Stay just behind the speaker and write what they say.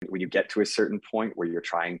you get to a certain point where you're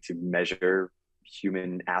trying to measure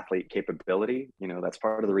human athlete capability, that's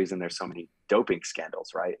part of the reason there's so many doping scandals,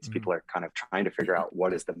 right? It's Mm. people are kind of trying to figure out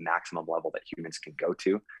what is the maximum level that humans can go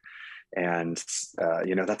to. And,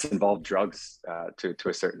 that's involved drugs to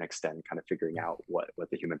a certain extent, kind of figuring out what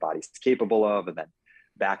the human body is capable of. And then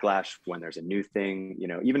backlash when there's a new thing,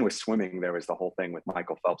 even with swimming, there was the whole thing with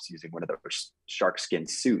Michael Phelps using one of those shark skin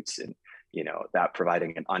suits, and, that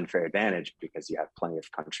providing an unfair advantage because you have plenty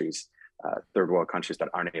of countries, third world countries, that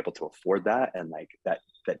aren't able to afford that. And like that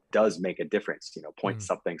does make a difference, point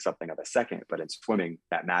Mm. something of a second, but in swimming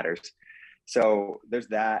that matters. So there's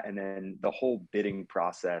that. And then the whole bidding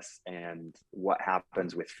process and what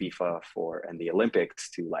happens with FIFA and the Olympics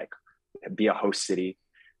to like be a host city,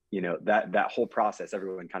 that whole process,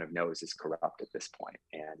 everyone kind of knows is corrupt at this point.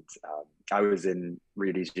 And I was in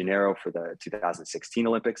Rio de Janeiro for the 2016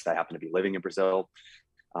 Olympics. I happened to be living in Brazil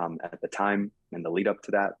at the time and the lead up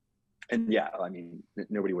to that. And yeah, I mean,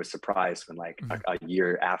 nobody was surprised when like a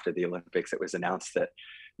year after the Olympics, it was announced that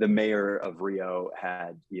the mayor of Rio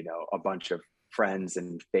had, a bunch of friends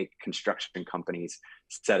and fake construction companies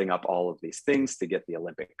setting up all of these things to get the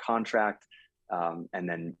Olympic contract. And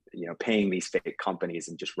then, paying these fake companies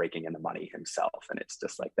and just raking in the money himself. And it's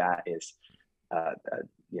just like, that is,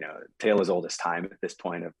 tale as old as time at this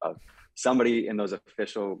point of somebody in those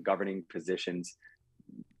official governing positions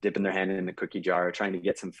dipping their hand in the cookie jar, trying to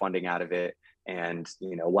get some funding out of it, and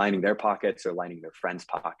lining their pockets or lining their friends'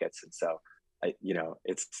 pockets. And so,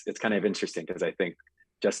 it's kind of interesting because I think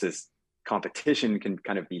just as competition can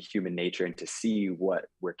kind of be human nature and to see what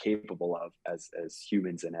we're capable of as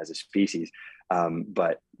humans and as a species,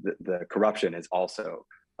 but the corruption is also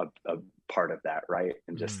a part of that, right?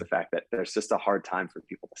 And just the fact that there's just a hard time for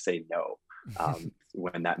people to say no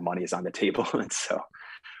when that money is on the table. And so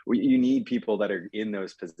you need people that are in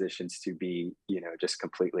those positions to be, just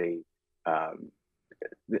completely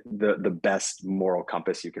the best moral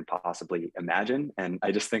compass you can possibly imagine. And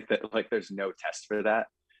I just think that like there's no test for that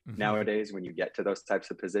nowadays when you get to those types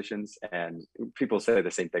of positions. And people say the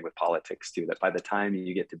same thing with politics too, that by the time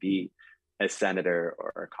you get to be a senator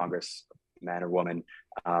or a congressman or woman,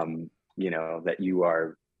 that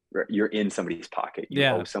you're in somebody's pocket. You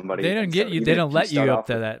owe somebody. They don't and get so you. They even don't if you let you start up off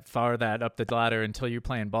to that far, that up the ladder until you're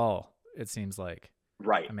playing ball. It seems like.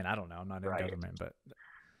 right. I mean, I don't know. I'm not in Right. government,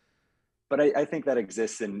 But I think that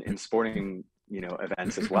exists in sporting,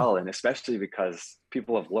 events as well. And especially because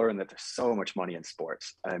people have learned that there's so much money in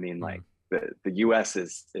sports. I mean, like the US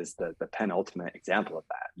is the penultimate example of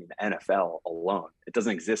that. I mean, the NFL alone, it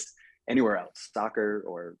doesn't exist anywhere else. Soccer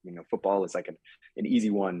or, football is like an easy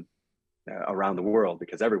one around the world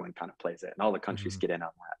because everyone kind of plays it and all the countries get in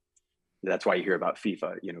on that. That's why you hear about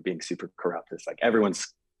FIFA, being super corrupt. It's like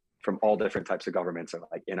everyone's from all different types of governments are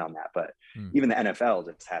like in on that. But even the NFL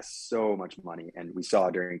just has so much money. And we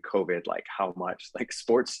saw during COVID, like how much like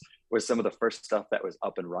sports was some of the first stuff that was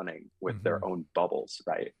up and running with their own bubbles.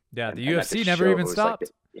 Right. Yeah. And the UFC never even stopped.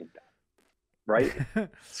 Like right.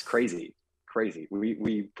 It's crazy.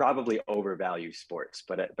 We probably overvalue sports,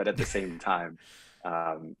 but at the same time,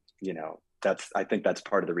 I think that's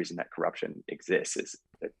part of the reason that corruption exists is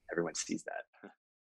that everyone sees that.